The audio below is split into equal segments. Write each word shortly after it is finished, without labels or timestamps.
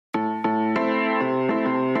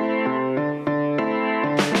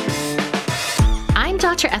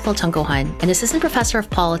Dr. Ethel Tungkohan, an assistant professor of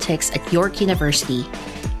politics at York University.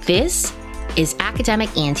 This is Academic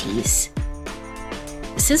Aunties.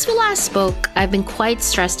 Since we last spoke, I've been quite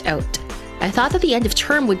stressed out. I thought that the end of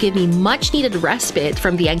term would give me much needed respite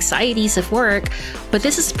from the anxieties of work, but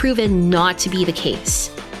this has proven not to be the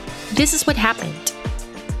case. This is what happened.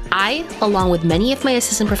 I, along with many of my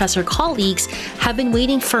assistant professor colleagues, have been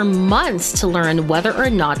waiting for months to learn whether or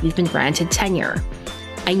not we've been granted tenure.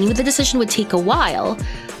 I knew the decision would take a while,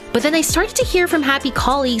 but then I started to hear from happy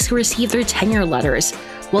colleagues who received their tenure letters,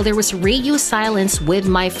 while there was radio silence with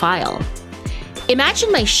my file.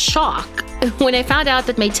 Imagine my shock when I found out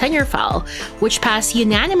that my tenure file, which passed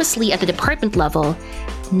unanimously at the department level,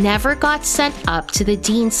 never got sent up to the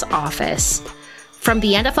dean's office. From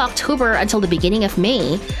the end of October until the beginning of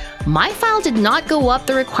May, my file did not go up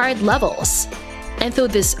the required levels. And though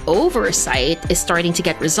this oversight is starting to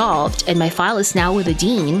get resolved and my file is now with the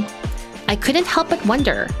dean, I couldn't help but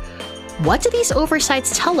wonder, what do these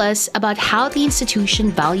oversights tell us about how the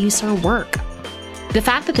institution values our work? The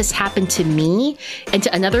fact that this happened to me and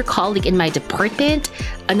to another colleague in my department,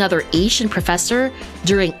 another Asian professor,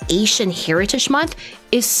 during Asian Heritage Month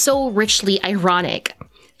is so richly ironic.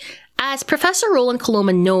 As Professor Roland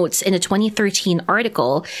Coloma notes in a 2013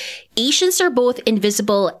 article, Asians are both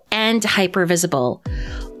invisible and hypervisible.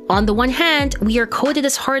 On the one hand, we are coded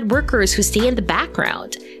as hard workers who stay in the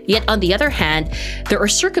background. Yet on the other hand, there are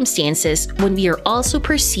circumstances when we are also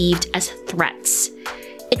perceived as threats.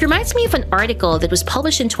 It reminds me of an article that was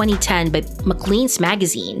published in 2010 by Maclean's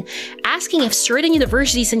magazine, asking if certain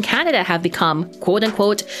universities in Canada have become,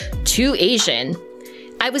 quote-unquote, too Asian.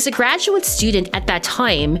 I was a graduate student at that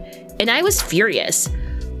time, and I was furious.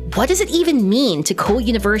 What does it even mean to code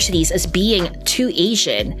universities as being too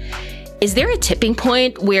Asian? Is there a tipping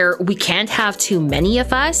point where we can't have too many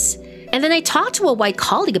of us? And then I talked to a white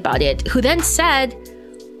colleague about it, who then said,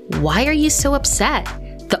 "Why are you so upset?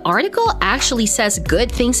 The article actually says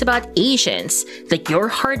good things about Asians, like you're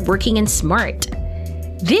hardworking and smart."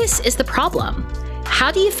 This is the problem.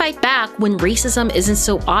 How do you fight back when racism isn't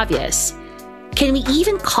so obvious? Can we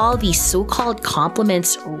even call these so-called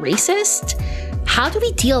compliments racist? How do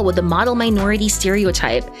we deal with the model minority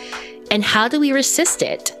stereotype? And how do we resist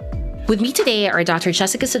it? With me today are Dr.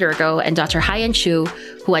 Jessica Sodergo and Dr. Haiyan Chu,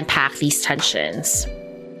 who unpack these tensions.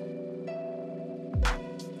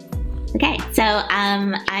 Okay, so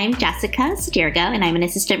I'm Jessica Sodergo, and I'm an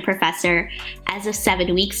assistant professor as of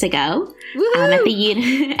 7 weeks ago at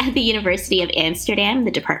the University of Amsterdam,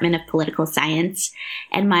 the Department of Political Science.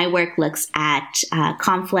 And my work looks at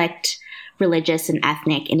conflict, religious and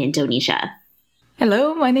ethnic in Indonesia.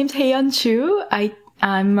 Hello, my name's Haiyan Chu.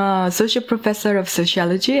 I'm a associate professor of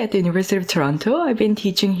sociology at the University of Toronto. I've been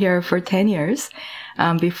teaching here for 10 years.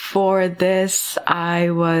 Before this, I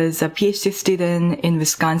was a PhD student in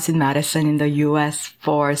Wisconsin-Madison in the US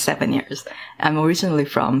for 7 years. I'm originally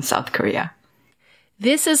from South Korea.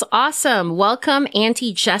 This is awesome. Welcome,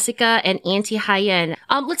 Auntie Jessica and Auntie Haiyan.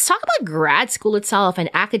 Let's talk about grad school itself and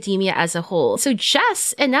academia as a whole. So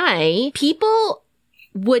Jess and I, people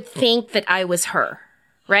would think that I was her,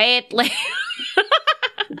 right? Like,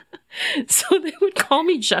 so they would call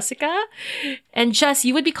me Jessica. And Jess,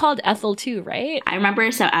 you would be called Ethel too, right? I remember,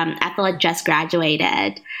 Ethel had just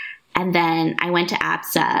graduated. And then I went to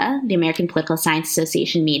APSA, the American Political Science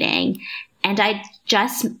Association meeting. And I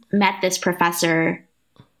just met this professor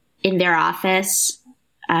in their office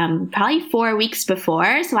probably 4 weeks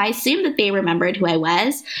before. So I assumed that they remembered who I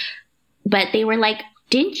was. But they were like,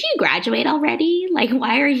 "Didn't you graduate already? Like,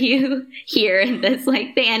 why are you here in this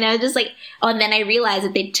thing?" And I was just like, oh, and then I realized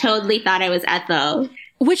that they totally thought I was Ethel.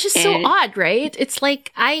 Which is so odd, right? It's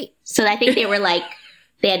like So I think they were like,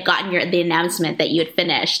 they had gotten the announcement that you had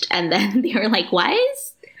finished. And then they were like, why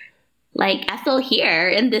is like Ethel here?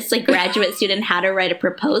 And this like graduate student how to write a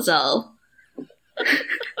proposal.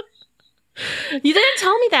 You didn't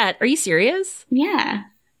tell me that. Are you serious? Yeah.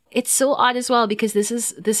 It's so odd as well because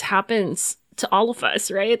this happens to all of us,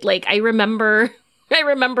 right? Like I remember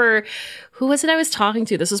who was it I was talking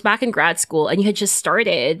to? This was back in grad school and you had just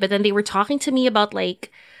started, but then they were talking to me about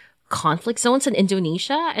like conflict zones in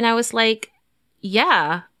Indonesia. And I was like,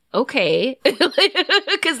 yeah, okay.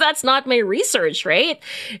 Because that's not my research, right?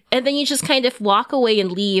 And then you just kind of walk away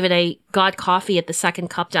and leave. And I got coffee at the second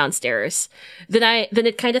cup downstairs. Then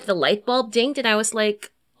it kind of, the light bulb dinged and I was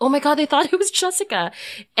like, oh my God, I thought it was Jessica.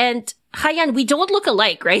 And Haiyan, we don't look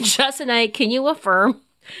alike, right? Jess and I, can you affirm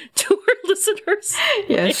to our listeners?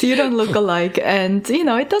 Yes, you don't look alike. And,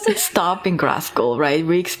 it doesn't stop in grad school, right?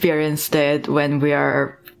 We experienced it when we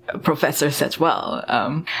are professors as well.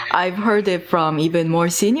 I've heard it from even more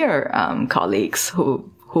senior colleagues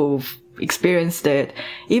who've experienced it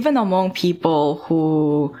even among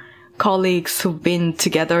colleagues who've been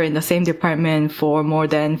together in the same department for more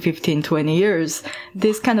than 15, 20 years.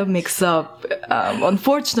 This kind of mix-up,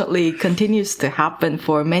 unfortunately, continues to happen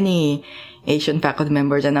for many Asian faculty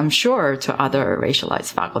members, and I'm sure to other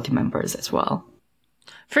racialized faculty members as well.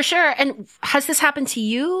 For sure. And has this happened to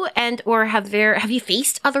you? Or have you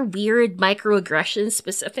faced other weird microaggressions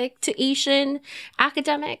specific to Asian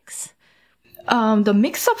academics? The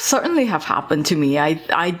mix-ups certainly have happened to me.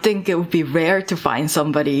 I think it would be rare to find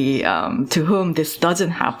somebody to whom this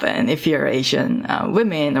doesn't happen. If you're Asian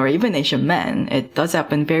women or even Asian men, it does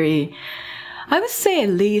happen I would say at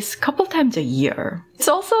least a couple times a year. It's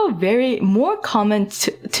also more common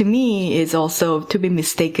to me is also to be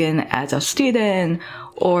mistaken as a student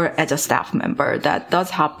or as a staff member. That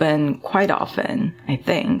does happen quite often, I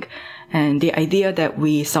think. And the idea that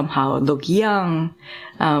we somehow look young,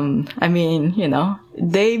 they mean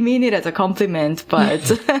it as a compliment,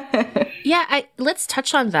 but... Yeah, let's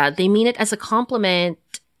touch on that. They mean it as a compliment,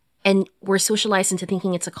 and we're socialized into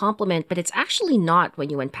thinking it's a compliment, but it's actually not when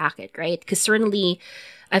you unpack it, right? Because certainly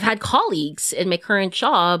I've had colleagues in my current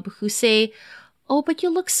job who say, oh, but you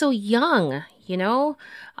look so young,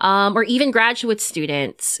 or even graduate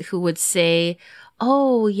students who would say,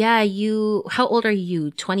 oh, yeah, how old are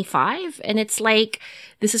you? 25? And it's like,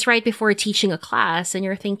 this is right before teaching a class. And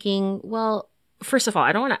you're thinking, well, first of all,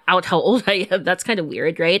 I don't want to out how old I am. That's kind of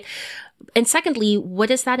weird, right? And secondly, what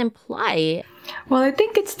does that imply? Well, I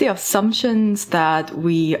think it's the assumptions that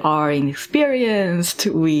we are inexperienced.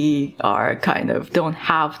 We are don't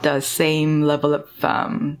have the same level of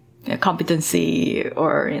competency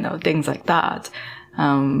or, things like that.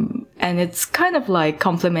 And it's kind of like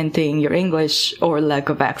complimenting your English or lack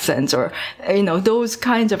of accents or, those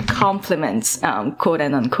kinds of compliments, quote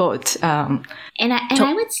and unquote. I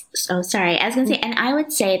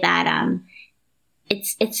would say that,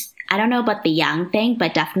 it's, I don't know about the young thing,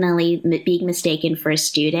 but definitely being mistaken for a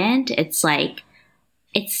student. It's like,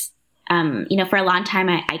 for a long time,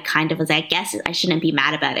 I kind of was, I guess I shouldn't be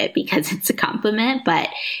mad about it because it's a compliment, but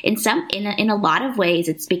in a lot of ways,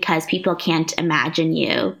 it's because people can't imagine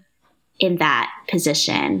you in that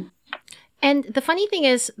position. And the funny thing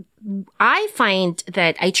is, I find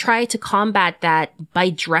that I try to combat that by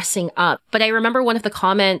dressing up. But I remember one of the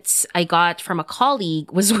comments I got from a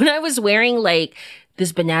colleague was when I was wearing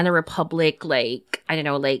this Banana Republic,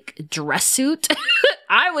 dress suit.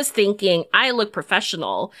 I was thinking I look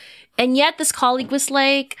professional. And yet this colleague was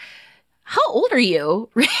like, how old are you?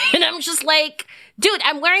 And I'm just like, dude,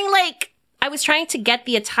 I'm wearing I was trying to get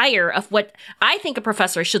the attire of what I think a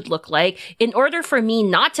professor should look like in order for me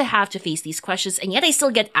not to have to face these questions. And yet I still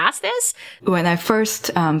get asked this. When I first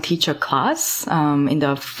teach a class, in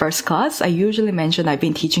the first class, I usually mention I've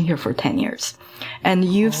been teaching here for 10 years. And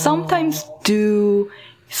you sometimes do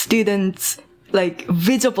students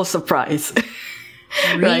visible surprise.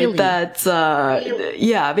 Really? Right? That's,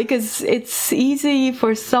 because it's easy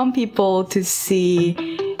for some people to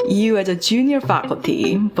see you as a junior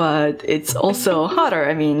faculty, but it's also harder.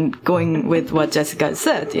 I mean, going with what Jessica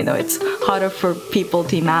said, it's harder for people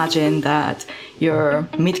to imagine that you're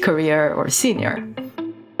mid-career or senior.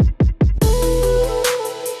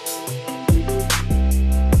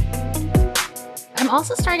 I'm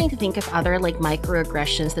also starting to think of other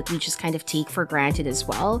microaggressions that we just kind of take for granted as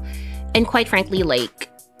well. And quite frankly,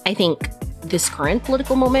 I think this current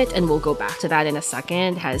political moment, and we'll go back to that in a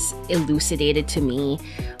second, has elucidated to me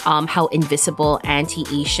how invisible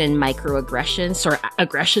anti-Asian microaggressions or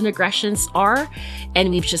aggressions are. And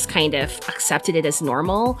we've just kind of accepted it as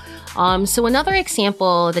normal. So another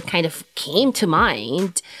example that kind of came to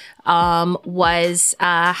mind was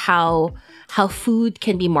how food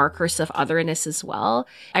can be markers of otherness as well.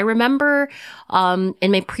 I remember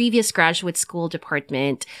in my previous graduate school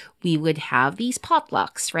department, we would have these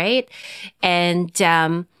potlucks, right? And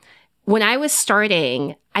when I was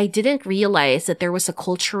starting, I didn't realize that there was a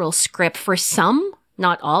cultural script for some,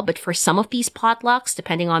 not all, but for some of these potlucks,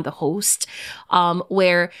 depending on the host,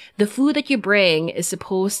 where the food that you bring is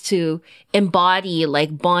supposed to embody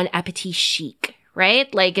bon appetit chic, right?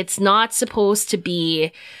 It's not supposed to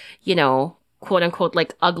be, quote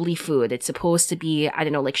unquote, ugly food. It's supposed to be,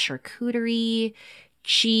 charcuterie,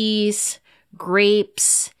 cheese,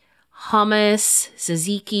 grapes, hummus,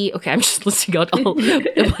 tzatziki. Okay, I'm just listing out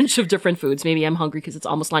a bunch of different foods. Maybe I'm hungry because it's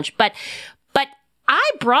almost lunch. But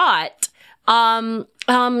I brought, do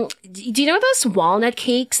you know those walnut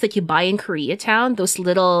cakes that you buy in Koreatown? Those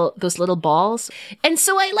little balls? And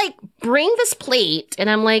so I bring this plate and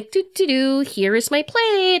I'm like, here is my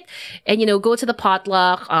plate. And, go to the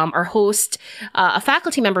potluck. Our host, a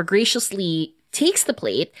faculty member graciously takes the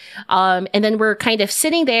plate. And then we're kind of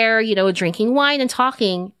sitting there, drinking wine and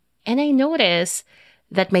talking. And I notice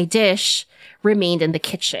that my dish remained in the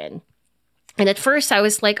kitchen. And at first I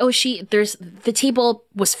was like, oh, the table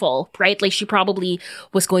was full, right? Like she probably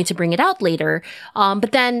was going to bring it out later.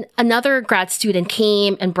 But then another grad student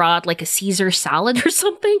came and brought like a Caesar salad or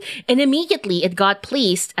something. And immediately it got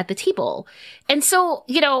placed at the table. And so,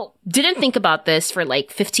 didn't think about this for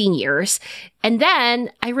like 15 years. And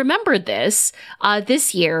then I remembered this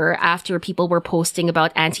year after people were posting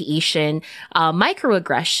about anti-Asian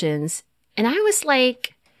microaggressions. And I was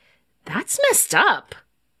like, that's messed up,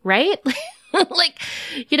 right? Like,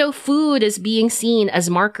 food is being seen as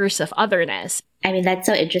markers of otherness. I mean, that's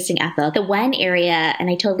so interesting, Ethel. The one area, and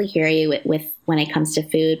I totally hear you with when it comes to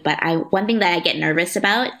food, but one thing that I get nervous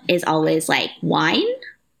about is always like wine.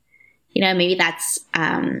 Maybe that's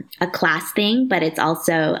a class thing, but it's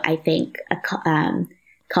also, I think,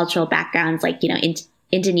 cultural backgrounds. Like,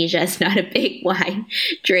 Indonesia is not a big wine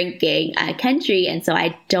drinking country. And so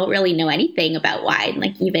I don't really know anything about wine,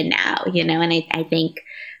 like even now, and I think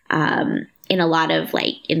in a lot of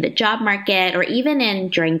like in the job market or even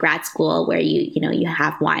during grad school where you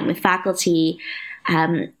have wine with faculty,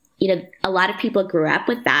 a lot of people grew up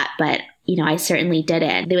with that, but I certainly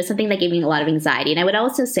didn't. There was something that gave me a lot of anxiety. And I would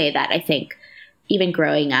also say that I think even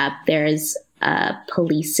growing up, there's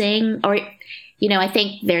policing or, I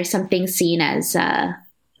think there's something seen as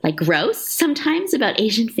like gross sometimes about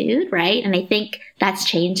Asian food, right? And I think that's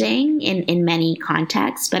changing in many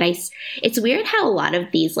contexts. But it's weird how a lot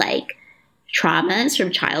of these like traumas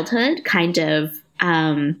from childhood kind of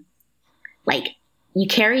like you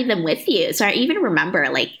carry them with you. So I even remember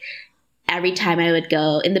like every time I would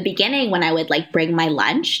go in the beginning when I would like bring my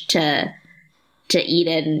lunch to eat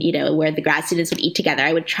in, where the grad students would eat together,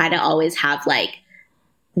 I would try to always have like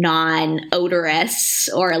non-odorous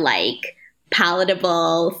or like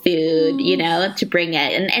palatable food, to bring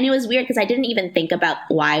it. And it was weird because I didn't even think about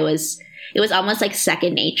why it was almost like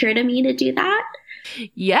second nature to me to do that.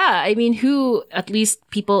 Yeah. I mean, for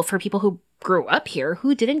people who grew up here,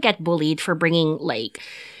 who didn't get bullied for bringing like,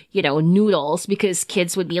 noodles because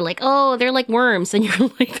kids would be like, oh, they're like worms. And you're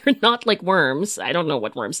like, they're not like worms. I don't know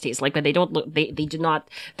what worms taste like, but they don't look,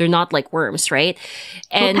 they're not like worms, right?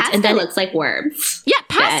 Pasta and then looks like worms. Yeah,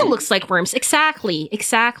 pasta looks like worms. Exactly.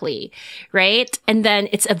 Right? And then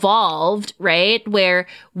it's evolved, right? Where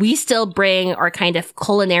we still bring our kind of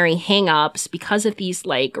culinary hangups because of these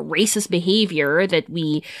like racist behavior that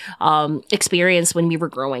we experienced when we were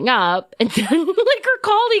growing up. And then like our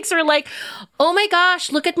colleagues are like, oh my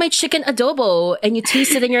gosh, look at my chicken adobo, and you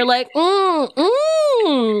taste it and you're like, it's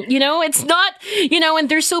not, and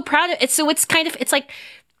they're so proud of it. So it's like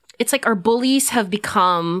our bullies have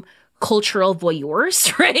become cultural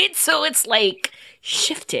voyeurs, right? So it's like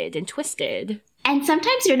shifted and twisted. And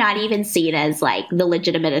sometimes you're not even seen as like the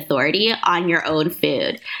legitimate authority on your own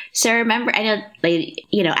food. So remember, I know, like,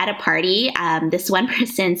 at a party, this one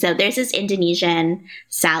person, so there's this Indonesian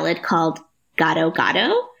salad called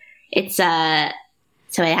gado-gado. It's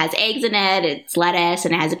so it has eggs in it, it's lettuce,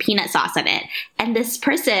 and it has a peanut sauce in it. And this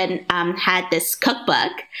person had this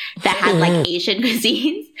cookbook that had like Asian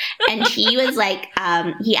cuisines. And he was like,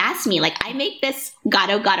 he asked me, like, I make this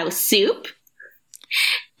gado-gado soup.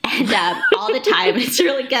 And all the time, it's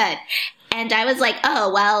really good. And I was like,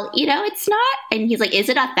 oh, well, it's not. And he's like, is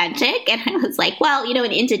it authentic? And I was like, well,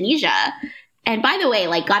 in Indonesia. And by the way,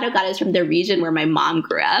 like gado-gado is from the region where my mom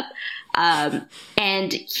grew up. And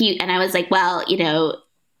I was like, well,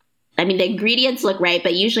 I mean, the ingredients look right,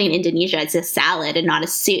 but usually in Indonesia, it's a salad and not a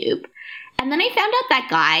soup. And then I found out that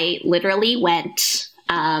guy literally went,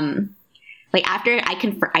 like after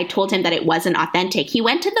I told him that it wasn't authentic, he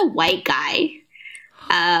went to the white guy,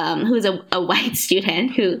 who's a white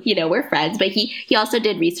student who, we're friends, but he also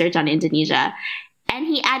did research on Indonesia. And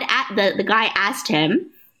the guy asked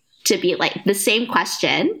him to be like the same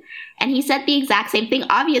question. And he said the exact same thing,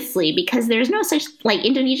 obviously, because there's no such, like,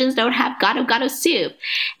 Indonesians don't have gado-gado soup.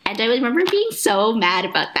 And I remember being so mad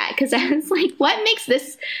about that because I was like, what makes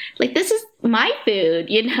this, like, this is my food,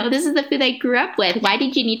 this is the food I grew up with. Why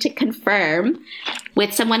did you need to confirm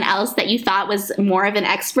with someone else that you thought was more of an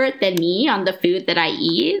expert than me on the food that I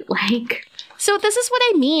eat? Like, so this is what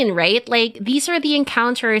I mean, right? Like, these are the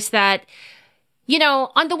encounters that,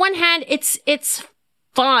 on the one hand, it's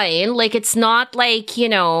fine. Like, it's not like,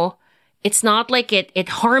 it's not like it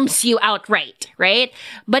harms you outright, right?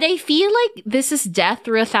 But I feel like this is death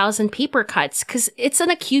through 1,000 paper cuts because it's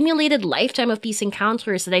an accumulated lifetime of these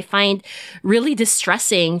encounters that I find really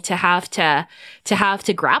distressing to have to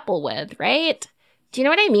grapple with, right? Do you know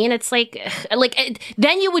what I mean? It's like,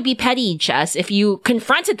 then you would be petty, Jess, if you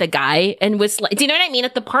confronted the guy and was like, do you know what I mean?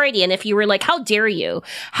 At the party. And if you were like, how dare you?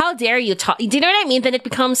 How dare you talk? Do you know what I mean? Then it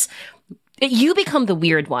becomes, you become the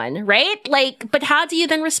weird one, right? Like, but how do you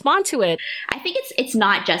then respond to it? I think it's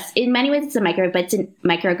not just, in many ways it's a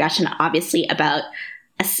microaggression, obviously, about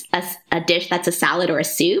a dish that's a salad or a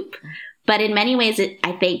soup. But in many ways,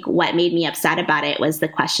 I think what made me upset about it was the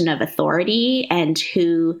question of authority and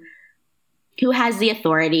who has the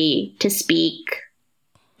authority to speak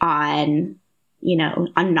on,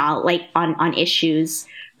 on issues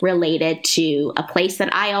related to a place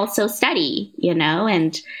that I also study,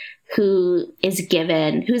 and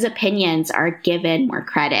whose opinions are given more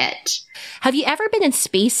credit. Have you ever been in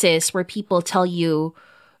spaces where people tell you,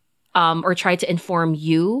 or try to inform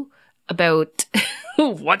you about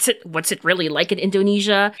what's it really like in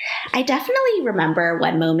Indonesia? I definitely remember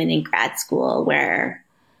one moment in grad school where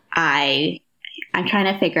I'm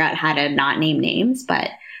trying to figure out how to not name names, but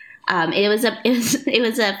it was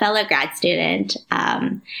a fellow grad student,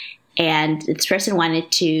 and this person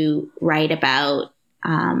wanted to write about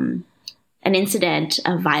an incident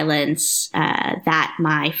of violence that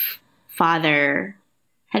my father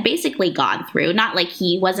had basically gone through. Not like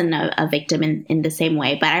he wasn't a victim in the same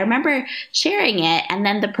way, but I remember sharing it, and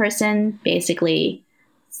then the person basically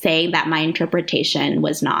saying that my interpretation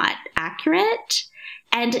was not accurate.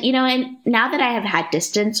 And, and now that I have had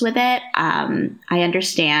distance with it, I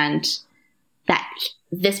understand that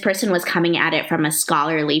this person was coming at it from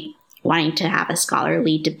wanting to have a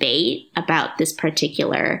scholarly debate about this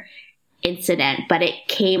particular incident. But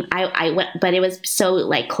but it was so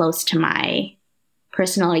like close to my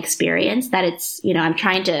personal experience that it's, I'm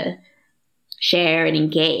trying to share and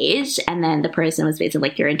engage. And then the person was basically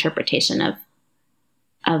like, your interpretation of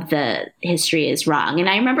the history is wrong. And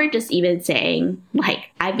I remember just even saying, like,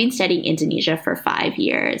 I've been studying Indonesia for 5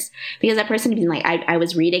 years, because that person being like, I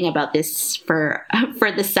was reading about this for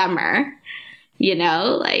the summer,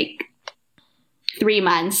 like 3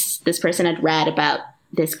 months, this person had read about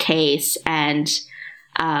this case. And,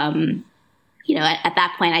 at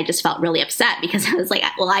that point, I just felt really upset because I was like,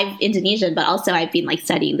 well, I'm Indonesian, but also I've been like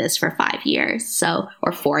studying this for 5 years.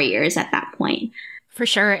 Or 4 years at that point. For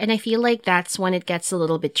sure. And I feel like that's when it gets a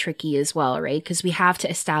little bit tricky as well, right? Because we have to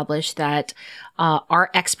establish that our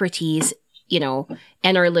expertise,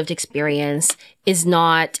 and our lived experience is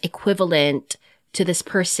not equivalent to this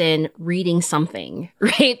person reading something,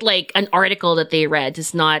 right? Like an article that they read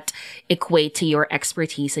does not equate to your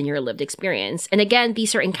expertise and your lived experience. And again,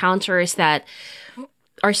 these are encounters that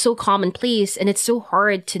are so commonplace, and it's so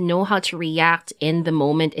hard to know how to react in the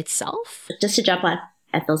moment itself. Just to jump on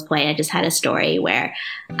Ethel's point, I just had a story where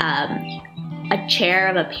a chair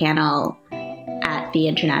of a panel at the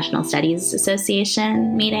International Studies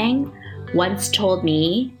Association meeting once told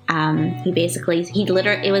me,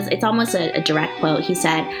 it's almost a direct quote. He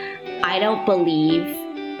said, "I don't believe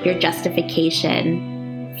your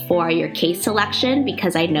justification for your case selection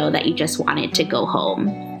because I know that you just wanted to go home."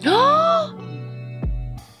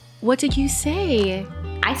 What did you say?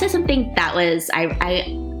 I said something that was,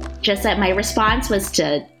 I just that my response was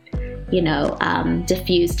to,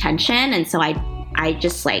 diffuse tension. And so I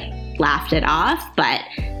just like laughed it off, but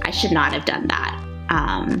I should not have done that.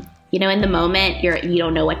 In the moment you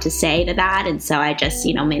don't know what to say to that. And so I just,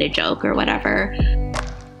 made a joke or whatever.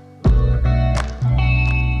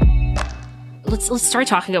 Let's start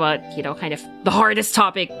talking about, kind of the hardest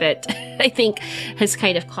topic that I think has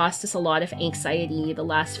kind of cost us a lot of anxiety the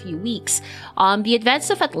last few weeks. The events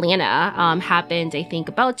of Atlanta happened, I think,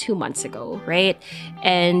 about 2 months ago, right?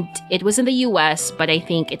 And it was in the US, but I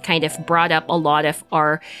think it kind of brought up a lot of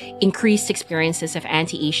our increased experiences of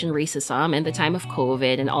anti-Asian racism in the time of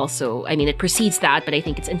COVID. And also, it precedes that, but I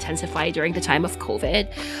think it's intensified during the time of COVID.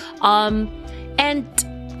 And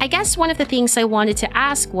I guess one of the things I wanted to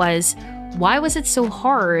ask was, why was it so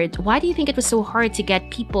hard? Why do you think it was so hard to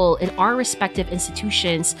get people in our respective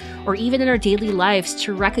institutions or even in our daily lives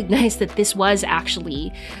to recognize that this was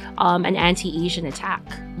actually an anti-Asian attack?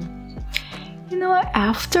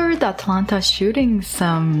 After the Atlanta shootings,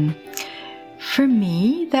 for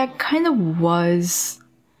me, that kind of was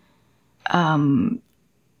the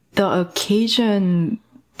occasion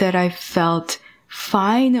that I felt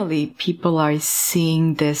finally people are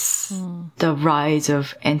seeing this, the rise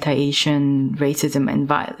of anti-Asian racism and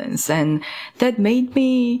violence. And that made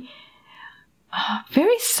me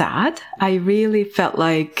very sad. I really felt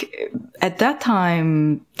like at that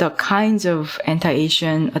time, the kinds of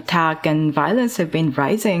anti-Asian attack and violence have been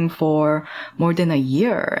rising for more than a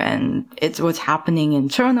year. And it was happening in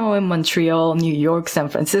Toronto, in Montreal, New York, San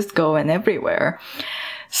Francisco, and everywhere.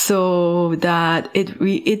 so that it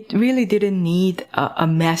really didn't need a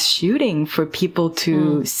mass shooting for people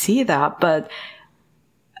to see that. But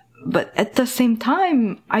at the same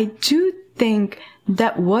time, I do think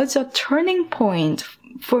that was a turning point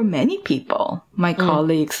for many people, my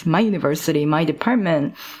colleagues, my university, my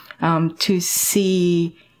department, to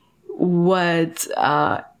see what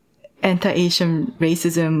anti-Asian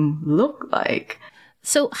racism looked like.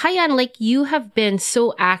 So, Haiyan, like, you have been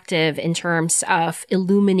so active in terms of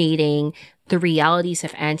illuminating the realities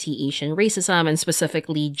of anti-Asian racism and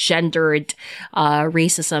specifically gendered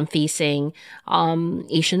racism facing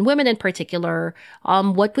Asian women in particular.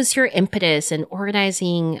 What was your impetus in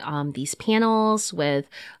organizing these panels with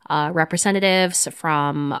representatives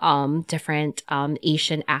from different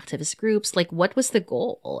Asian activist groups? Like, what was the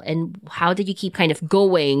goal, and how did you keep kind of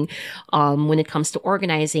going when it comes to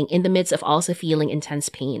organizing in the midst of also feeling intense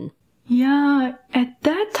pain? Yeah, at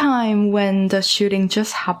that time when the shooting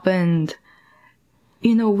just happened,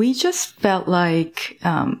 we just felt like,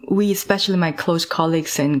 we, especially my close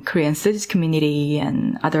colleagues in Korean studies community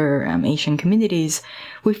and other Asian communities,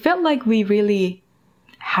 we felt like we really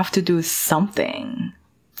have to do something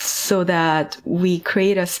so that we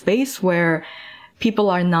create a space where people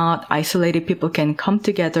are not isolated. People can come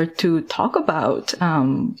together to talk about,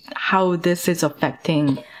 how this is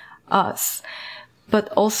affecting us. But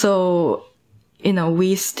also,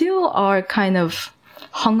 we still are kind of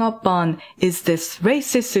hung up on, is this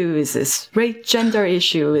race issue? Is this gender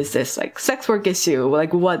issue? Is this like sex work issue?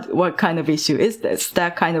 Like what kind of issue is this?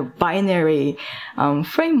 That kind of binary,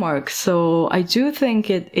 framework. So I do think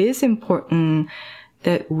it is important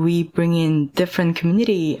that we bring in different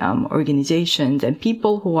community, organizations and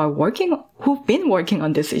people who've been working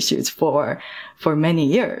on these issues for many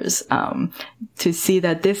years, to see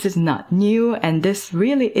that this is not new and this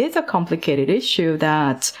really is a complicated issue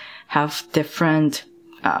that have different,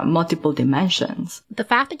 multiple dimensions. The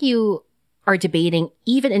fact that you are debating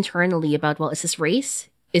even internally about, well, is this race?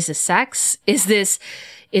 Is this sex? Is this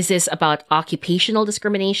about occupational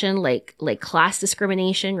discrimination, like class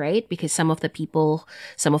discrimination, right? Because some of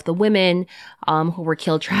the women, who were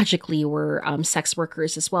killed tragically were, sex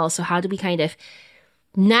workers as well. So how do we kind of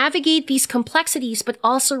navigate these complexities, but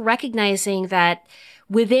also recognizing that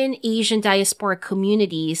within Asian diaspora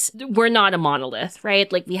communities, we're not a monolith,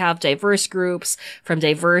 right? Like, we have diverse groups from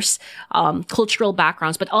diverse cultural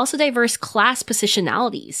backgrounds, but also diverse class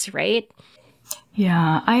positionalities, right?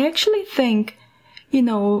 Yeah, I actually think,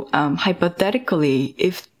 hypothetically,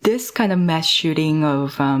 if this kind of mass shooting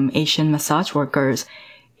of Asian massage workers,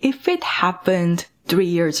 if it happened 3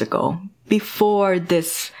 years ago, before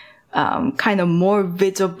this kind of more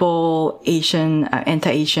visible Asian,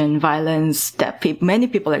 anti-Asian violence that many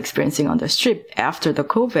people are experiencing on the street after the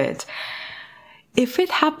COVID. If it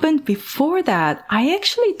happened before that, I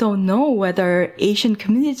actually don't know whether Asian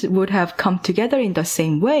communities would have come together in the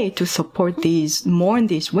same way to support mourn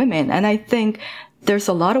these women. And I think there's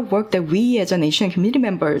a lot of work that we as an Asian community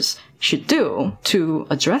members should do to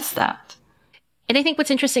address that. And I think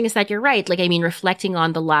what's interesting is that you're right. Like, I mean, reflecting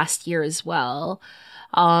on the last year as well,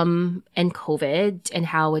 and COVID and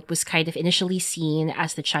how it was kind of initially seen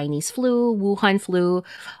as the Chinese flu, Wuhan flu,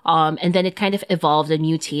 and then it kind of evolved and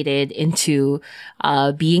mutated into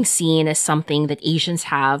being seen as something that Asians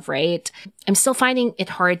have, right? I'm still finding it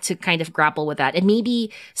hard to kind of grapple with that. And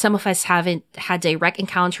maybe some of us haven't had direct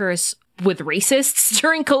encounters with racists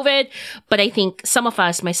during COVID, but I think some of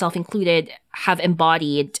us, myself included, have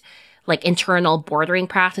embodied like internal bordering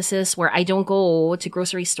practices where I don't go to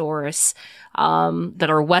grocery stores that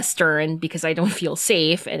are Western because I don't feel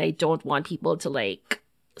safe and I don't want people to like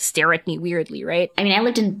stare at me weirdly, right? I mean, I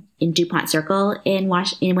lived in DuPont Circle in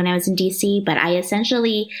Washington when I was in DC, but I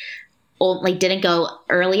essentially didn't go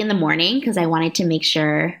early in the morning because I wanted to make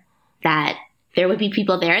sure that there would be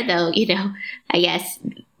people there, though, I guess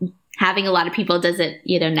having a lot of people doesn't,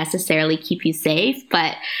 necessarily keep you safe.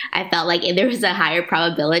 But I felt like there was a higher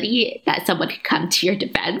probability that someone could come to your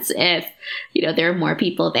defense if, there were more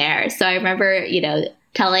people there. So I remember,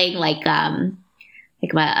 telling a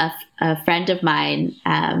friend of mine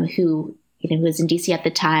who, was in DC at the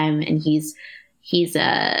time, and he's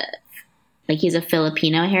a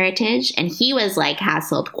Filipino heritage, and he was like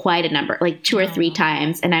hassled quite a number, like 2 or 3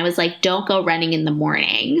 times. And I was like, don't go running in the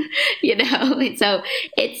morning, So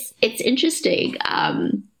it's interesting.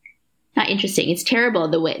 Not interesting. It's terrible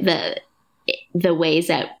the ways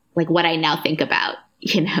that like what I now think about,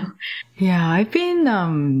 Yeah, I've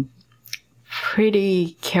been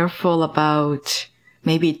pretty careful about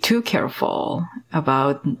maybe too careful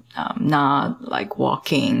about not like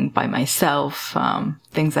walking by myself,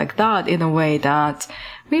 things like that, in a way that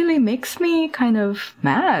really makes me kind of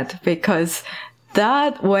mad, because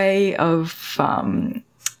that way of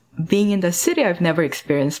being in the city I've never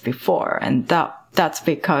experienced before, and that's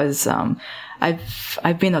because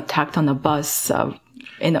I've been attacked on a bus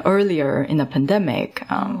earlier in the pandemic,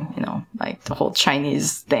 like the whole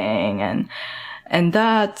Chinese thing, and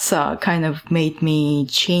that's kind of made me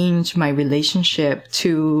change my relationship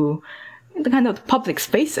to the kind of public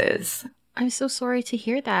spaces. I'm so sorry to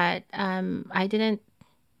hear that. I didn't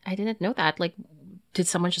know that. Like, did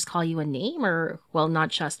someone just call you a name, or, well, not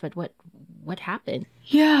just, but what happened?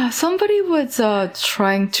 Yeah, somebody was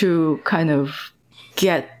trying to kind of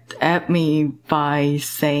get at me by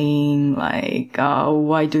saying like,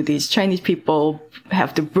 why do these Chinese people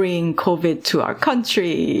have to bring COVID to our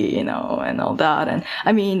country, and all that. And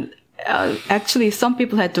I mean, actually some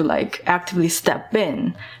people had to like actively step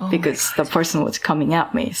in because the person was coming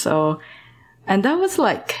at me. So, and that was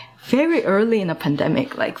like very early in the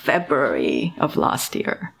pandemic, like February of last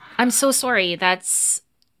year. I'm so sorry. That's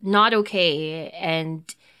not okay. And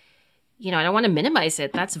I don't want to minimize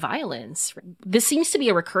it. That's violence. This seems to be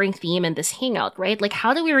a recurring theme in this hangout, right? Like,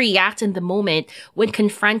 how do we react in the moment when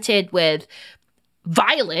confronted with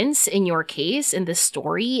violence, in your case, in this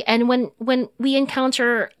story, and when we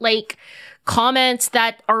encounter like comments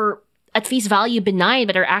that are at face value benign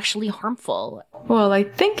but are actually harmful? Well, I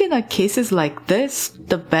think in cases like this,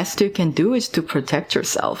 the best you can do is to protect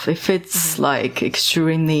yourself. If it's like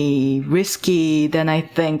extremely risky, then I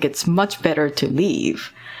think it's much better to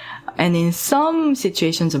leave. And in some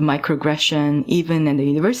situations of microaggression, even in the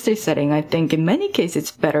university setting, I think in many cases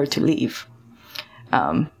it's better to leave,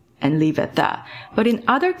 and leave at that. But in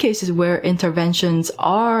other cases where interventions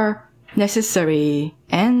are necessary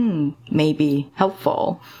and maybe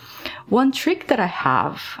helpful, one trick that I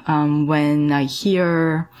have when I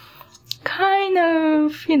hear kind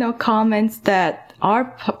of, comments that are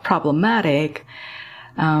problematic,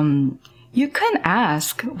 you can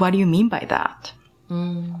ask, what do you mean by that?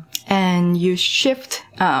 And you shift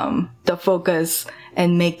the focus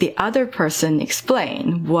and make the other person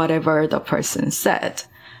explain whatever the person said.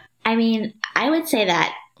 I mean, I would say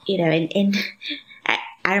that,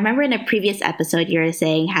 I remember in a previous episode you were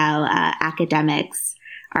saying how academics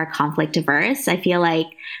are conflict averse. I feel like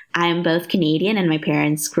I'm both Canadian and my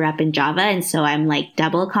parents grew up in Java, and so I'm like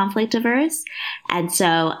double conflict averse. And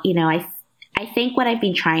so, I think what I've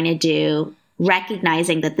been trying to do,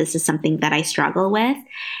 recognizing that this is something that I struggle with,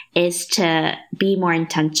 is to be more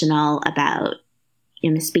intentional about,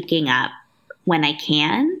 speaking up when I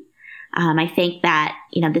can. I think that,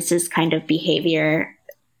 this is kind of behavior,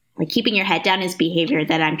 like keeping your head down is behavior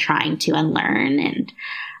that I'm trying to unlearn.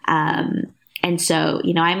 And so,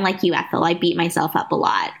 I'm like you, Ethel, I beat myself up a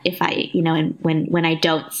lot if I, and when I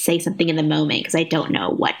don't say something in the moment because I don't know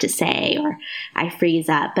what to say, or I freeze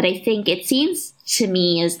up. But I think it seems to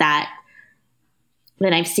me is that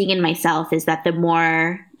I've seen in myself is that the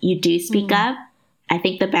more you do speak up, I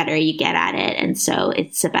think the better you get at it. And so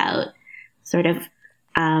it's about sort of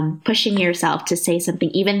pushing yourself to say something,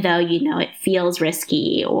 even though, it feels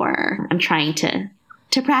risky, or I'm trying to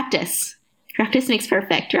practice. Practice makes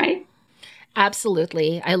perfect, right?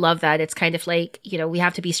 Absolutely. I love that. It's kind of like, we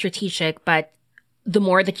have to be strategic, but the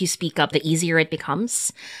more that you speak up, the easier it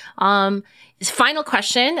becomes. Final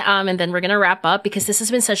question, and then we're going to wrap up, because this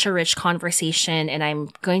has been such a rich conversation, and I'm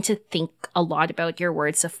going to think a lot about your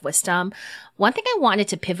words of wisdom. One thing I wanted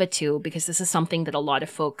to pivot to, because this is something that a lot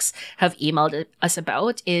of folks have emailed us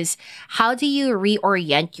about, is how do you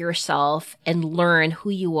reorient yourself and learn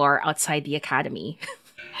who you are outside the academy?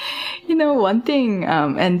 One thing,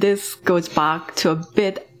 and this goes back to a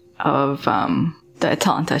bit of the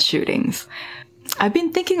Atlanta shootings. I've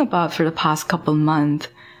been thinking about for the past couple months,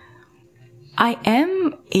 I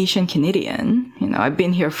am Asian Canadian. I've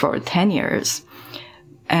been here for 10 years.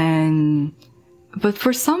 But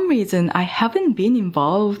for some reason, I haven't been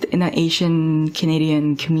involved in the Asian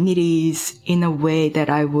Canadian communities in a way that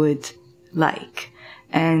I would like.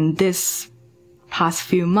 And this past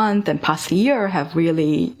few months and past year have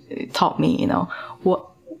really taught me,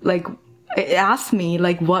 it asked me,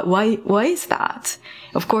 why is that?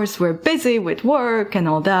 Of course, we're busy with work and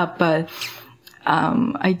all that, but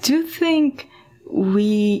I do think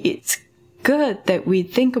it's good that we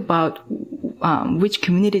think about which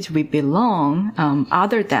communities we belong,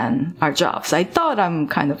 other than our jobs. I thought I'm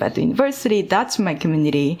kind of at the university, that's my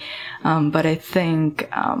community, but I think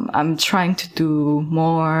I'm trying to do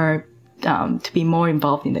more, to be more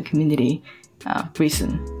involved in the community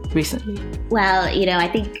recently? Well, I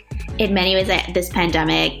think in many ways this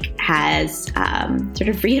pandemic has sort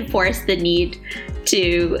of reinforced the need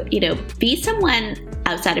to, be someone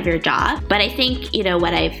outside of your job. But I think,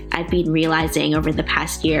 what I've been realizing over the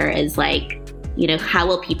past year is how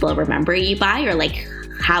will people remember you by, or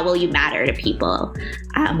how will you matter to people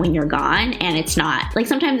when you're gone? And it's not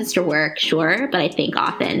sometimes it's your work, sure, but I think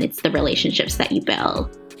often it's the relationships that you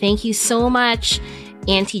build. Thank you so much,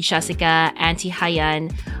 Auntie Jessica, Auntie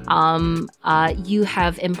Haiyan. You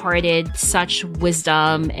have imparted such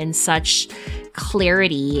wisdom and such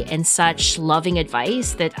clarity and such loving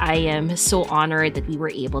advice that I am so honored that we were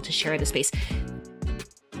able to share the space.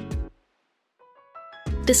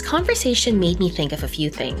 This conversation made me think of a few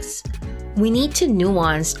things. We need to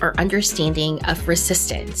nuance our understanding of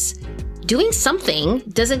resistance. Doing something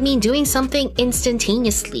doesn't mean doing something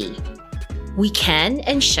instantaneously. We can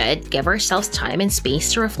and should give ourselves time and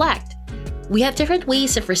space to reflect. We have different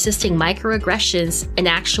ways of resisting microaggressions and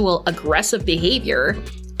actual aggressive behavior,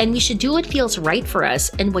 and we should do what feels right for us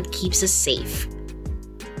and what keeps us safe.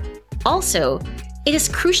 Also, it is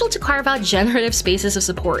crucial to carve out generative spaces of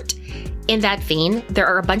support. In that vein, there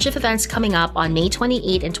are a bunch of events coming up on May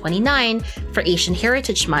 28 and 29 for Asian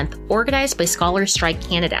Heritage Month, organized by Scholars Strike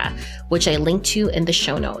Canada, which I linked to in the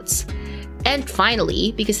show notes. And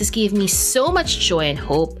finally, because this gave me so much joy and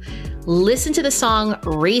hope, listen to the song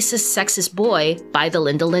Racist Sexist Boy by the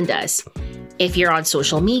Linda Lindas. If you're on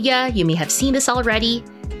social media, you may have seen this already.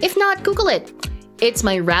 If not, Google it. It's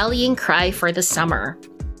my rallying cry for the summer.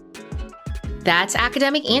 That's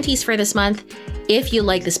Academic Aunties for this month. If you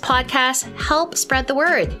like this podcast, help spread the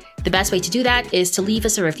word. The best way to do that is to leave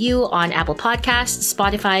us a review on Apple Podcasts,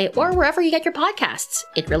 Spotify, or wherever you get your podcasts.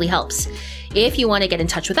 It really helps. If you want to get in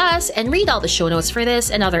touch with us and read all the show notes for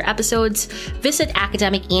this and other episodes, visit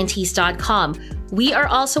academicaunties.com. We are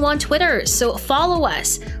also on Twitter, so follow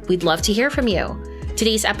us. We'd love to hear from you.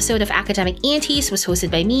 Today's episode of Academic Aunties was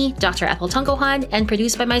hosted by me, Dr. Ethel Tungkohan, and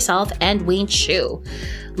produced by myself and Wayne Chu.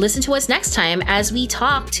 Listen to us next time as we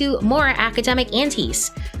talk to more academic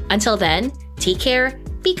aunties. Until then, take care,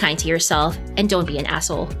 be kind to yourself, and don't be an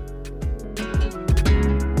asshole.